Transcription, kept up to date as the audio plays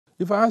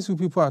If I ask you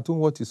people at home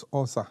what is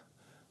ulcer,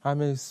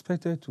 I'm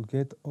expected to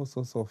get all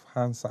sorts of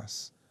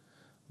answers.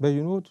 But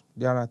you know,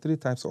 there are 3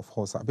 types of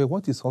ulcer. But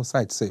what is ulcer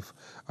itself?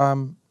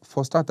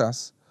 For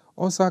starters,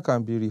 ulcer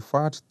can be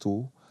referred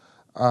to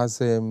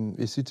as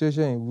a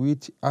situation in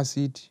which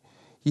acid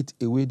eat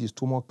away the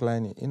stomach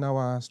lining. In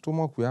our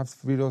stomach, we have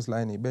various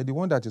lining, but the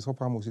one that is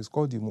uppermost is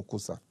called the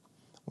mucosa.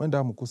 When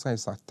that mucosa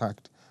is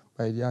attacked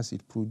by the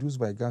acid produced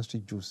by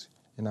gastric juice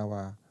in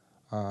our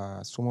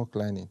stomach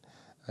lining,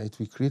 it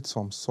will create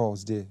some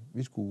sores there,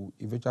 which could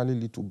eventually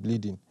lead to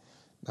bleeding.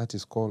 That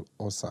is called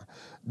ulcer.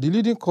 The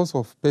leading cause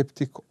of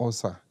peptic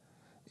ulcer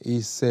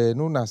is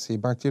known as a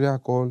bacteria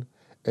called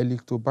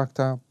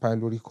Helicobacter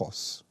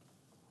pyloricus.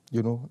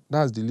 You know,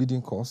 that's the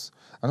leading cause.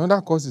 Another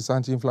cause is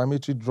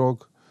anti-inflammatory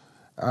drug.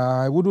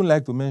 I wouldn't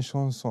like to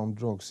mention some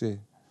drugs here,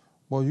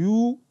 but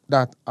you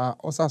that are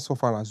ulcer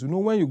sufferers, you know,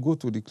 when you go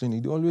to the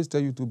clinic, they always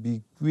tell you to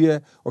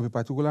beware of a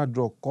particular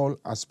drug called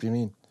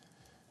aspirin.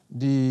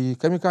 The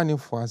chemical name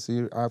for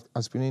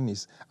aspirin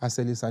is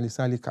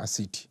acetylsalicylic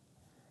acid.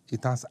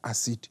 It has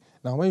acid.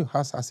 Now, when you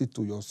have acid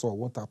to your sore,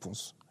 what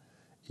happens?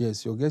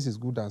 Yes, your guess is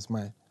good as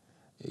mine.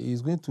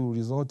 It's going to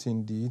result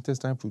in the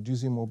intestine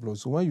producing more blood.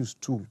 So when you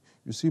stool,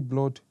 you see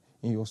blood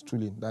in your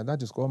stooling.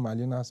 That is called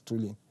malignant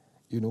stooling,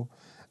 you know.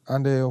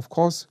 And of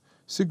course,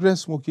 cigarette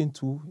smoking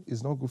too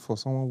is not good for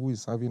someone who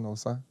is having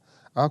ulcer.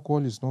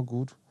 Alcohol is not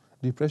good.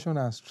 Depression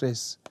and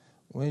stress.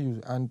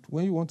 When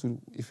you want to,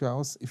 if you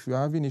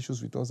are having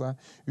issues with ulcer,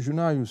 you should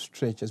know how you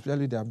stretch,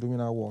 especially the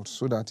abdominal wall,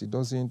 so that it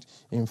doesn't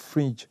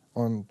infringe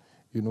on,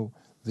 you know,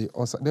 the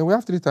ulcer. Then we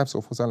have 3 types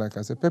of ulcer, like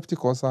I said.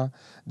 Peptic ulcer,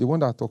 the one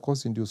that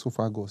occurs in the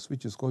esophagus,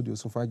 which is called the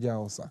esophageal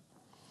ulcer.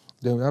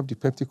 Then we have the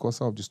peptic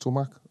ulcer of the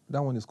stomach.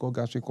 That one is called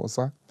gastric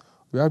ulcer.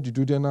 We have the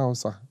duodenal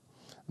ulcer.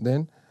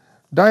 Then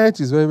diet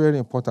is very, very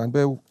important.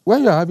 But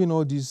when you're having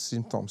all these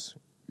symptoms,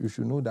 you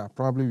should know that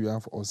probably you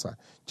have ulcer.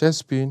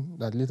 Chest pain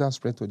that later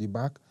spread to the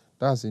back.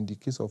 That's in the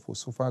case of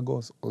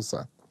esophagus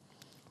ulcer.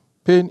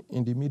 Pain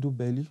in the middle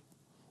belly,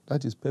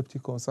 that is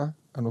peptic ulcer.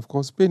 And of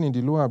course, pain in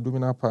the lower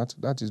abdominal part,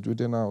 that is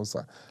duodenal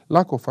ulcer.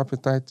 Lack of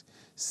appetite,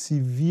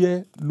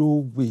 severe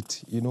low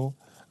weight, you know.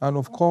 And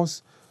of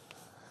course,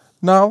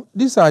 now,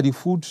 these are the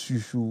foods you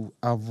should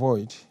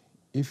avoid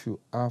if you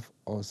have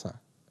ulcer.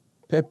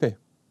 Pepper,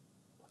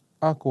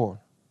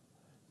 alcohol,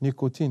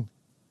 nicotine,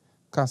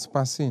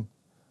 caspacin,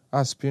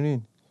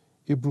 aspirin,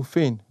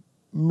 ibuprofen,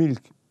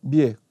 milk,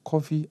 beer,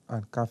 coffee,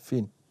 and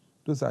caffeine.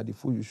 Those are the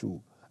foods you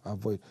should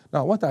avoid.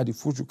 Now, what are the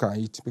foods you can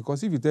eat?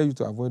 Because if you tell you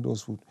to avoid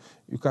those foods,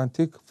 you can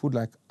take food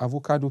like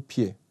avocado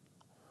pear,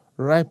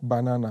 ripe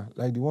banana,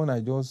 like the one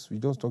we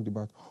just talked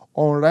about,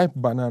 unripe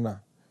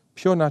banana,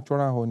 pure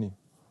natural honey,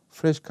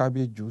 fresh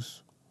cabbage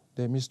juice,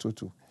 then mixed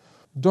total.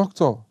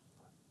 Dr.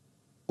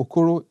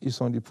 Okoro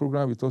is on the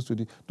program with us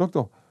today.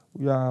 Doctor,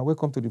 you are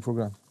welcome to the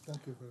program.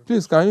 Thank you very much.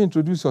 Please, can you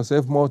introduce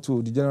yourself more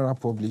to the general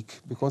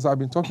public? Because I've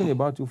been talking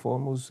about you for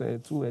almost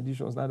 2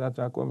 editions now that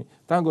you are coming.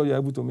 Thank God you're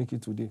able to make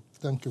it today.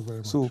 Thank you very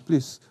much. So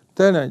please,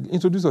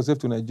 introduce yourself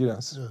to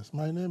Nigerians. Yes,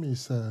 my name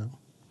is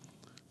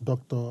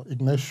Dr.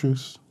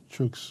 Ignatius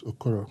Chuks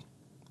Okoro.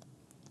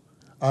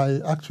 I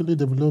actually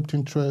developed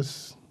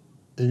interest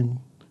in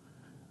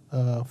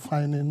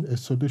finding a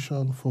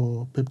solution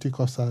for peptic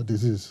ulcer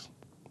disease.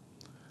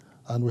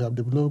 And we have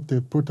developed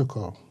a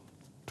protocol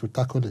to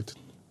tackle it.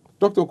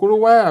 Dr. Okoro,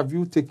 why have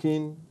you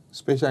taken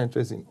special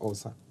interest in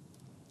ulcer?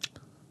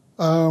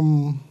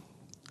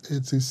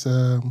 It is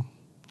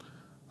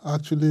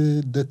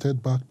actually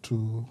dated back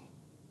to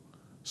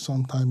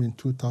sometime in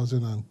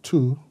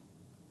 2002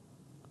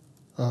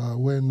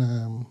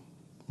 when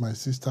my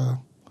sister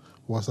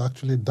was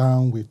actually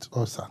down with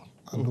ulcer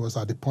and was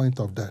at the point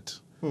of death.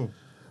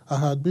 I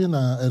had been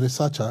a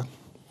researcher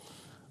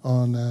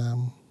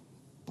on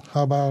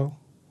herbal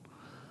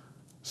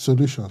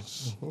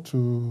solutions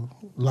to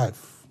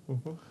life.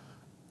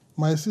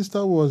 My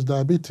sister was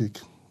diabetic,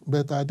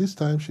 but at this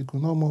time she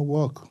could no more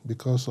walk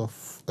because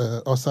of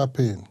ulcer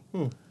pain.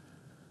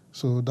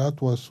 So that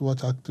was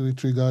what actually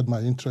triggered my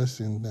interest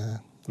in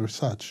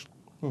research.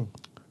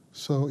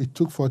 So it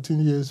took 14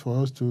 years for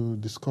us to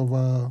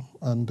discover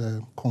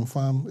and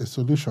confirm a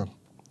solution.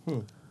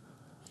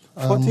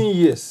 14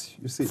 years,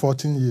 you say?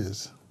 14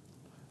 years.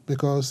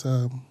 Because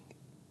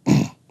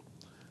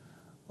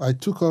I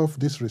took off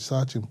this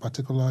research in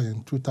particular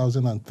in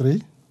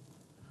 2003.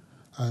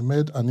 I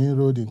made an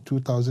inroad in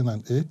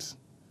 2008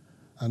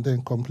 and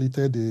then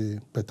completed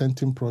the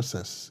patenting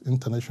process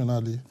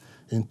internationally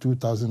in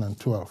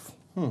 2012.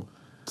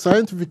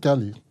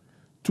 Scientifically,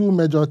 2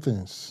 major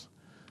things.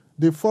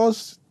 The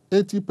first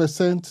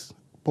 80%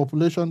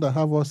 population that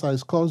have ulcer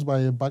is caused by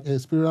a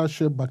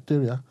spiral-shaped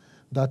bacteria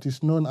that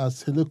is known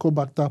as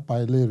Helicobacter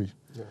pylori,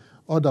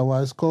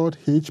 otherwise called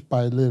H.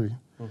 pylori.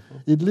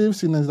 It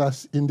lives in the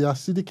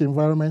acidic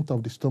environment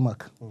of the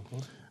stomach.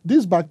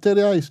 This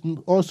bacteria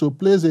also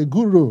plays a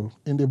good role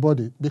in the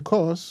body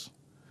because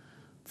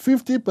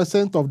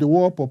 50% of the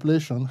world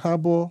population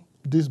harbor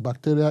this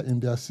bacteria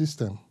in their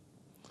system.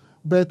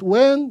 But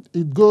when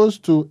it goes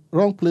to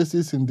wrong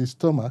places in the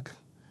stomach,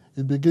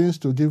 it begins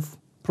to give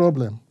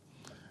problem.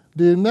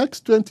 The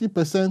next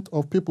 20%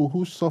 of people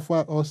who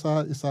suffer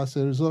ulcer is as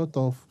a result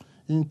of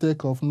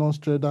intake of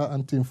non-steroidal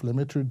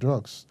anti-inflammatory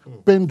drugs,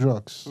 pain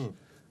drugs,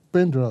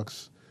 pain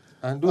drugs.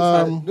 And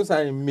those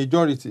are in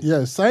majority.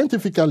 Yes,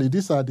 scientifically,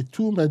 these are the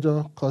two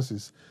major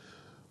causes.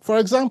 For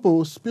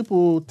example,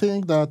 people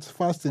think that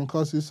fasting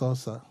causes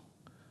ulcer.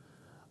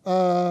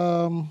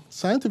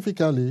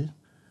 Scientifically,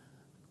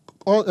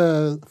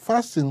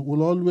 fasting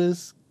will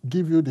always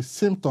give you the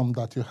symptom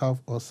that you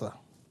have ulcer.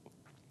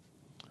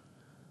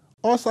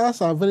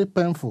 Ulcers are very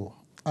painful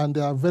and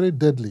they are very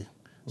deadly.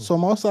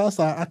 Some ulcers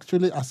are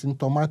actually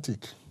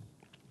asymptomatic,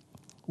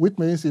 which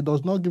means it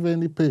does not give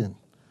any pain.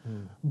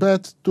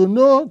 But to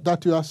know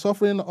that you are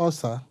suffering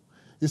ulcer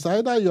is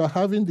either you are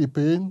having the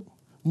pain,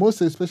 most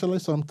especially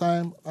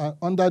sometimes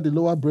under the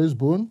lower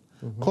breastbone,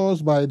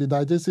 caused by the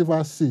digestive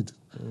acid,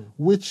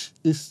 which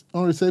is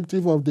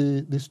unreceptive of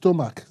the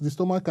stomach. The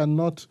stomach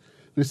cannot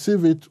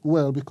receive it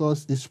well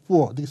because it's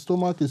poor. The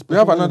stomach is... We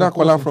have another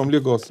caller from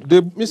Lagos.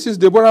 Mrs.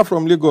 Deborah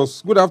from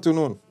Lagos. Good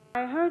afternoon.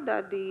 I heard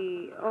that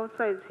the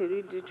ulcer is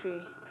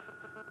hereditary.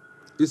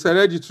 It's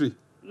hereditary?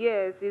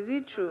 Yes, is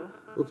it true?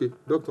 Okay,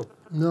 doctor.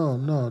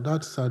 No,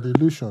 that's a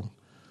delusion.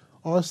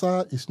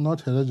 Ulcer is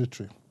not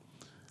hereditary.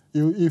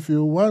 If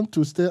you want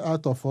to stay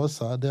out of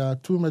ulcer, there are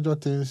two major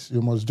things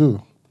you must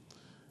do.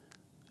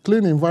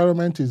 Clean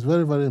environment is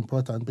very, very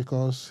important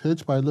because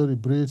H. pylori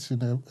breeds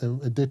in a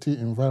dirty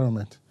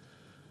environment.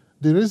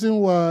 The reason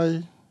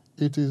why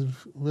it is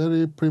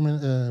very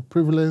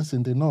prevalent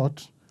in the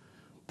north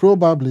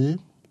probably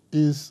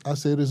is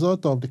as a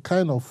result of the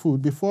kind of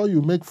food. Before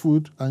you make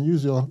food and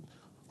use your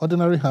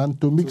ordinary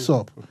hand to mix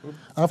up,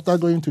 after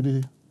going to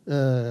the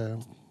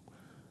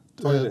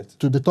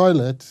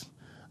toilet,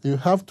 you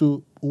have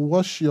to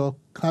wash your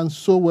hands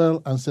so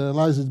well and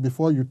sterilize it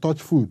before you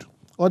touch food.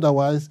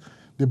 Otherwise,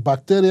 the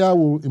bacteria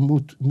will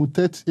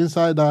mutate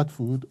inside that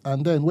food,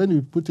 and then when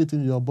you put it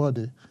in your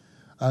body,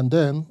 and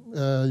then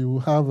you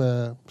have,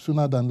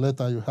 sooner than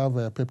later, you have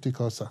a peptic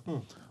ulcer.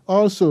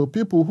 Also,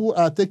 people who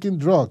are taking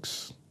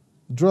drugs,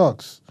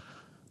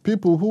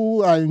 people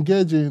who are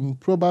engaged in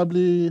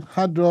probably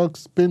hard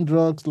drugs, pain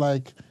drugs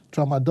like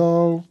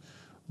tramadol,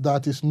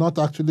 that is not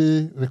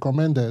actually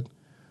recommended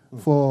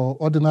for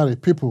ordinary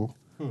people.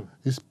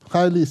 It's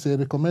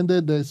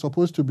recommended. It's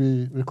supposed to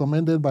be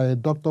recommended by a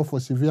doctor for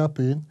severe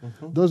pain.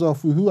 Those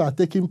of you who are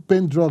taking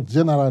pain drugs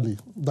generally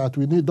that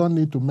we don't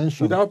need to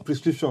mention. Without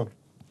prescription?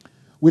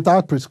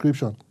 Without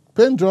prescription.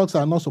 Pain drugs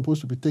are not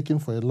supposed to be taken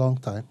for a long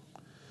time.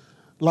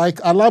 Like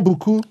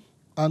alabuku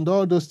and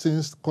all those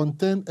things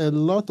contain a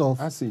lot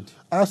of acid,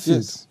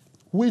 yes,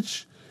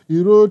 which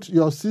erode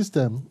your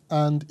system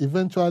and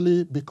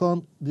eventually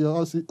become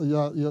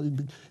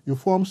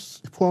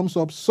forms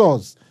up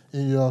sores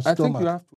in your stomach. I think you have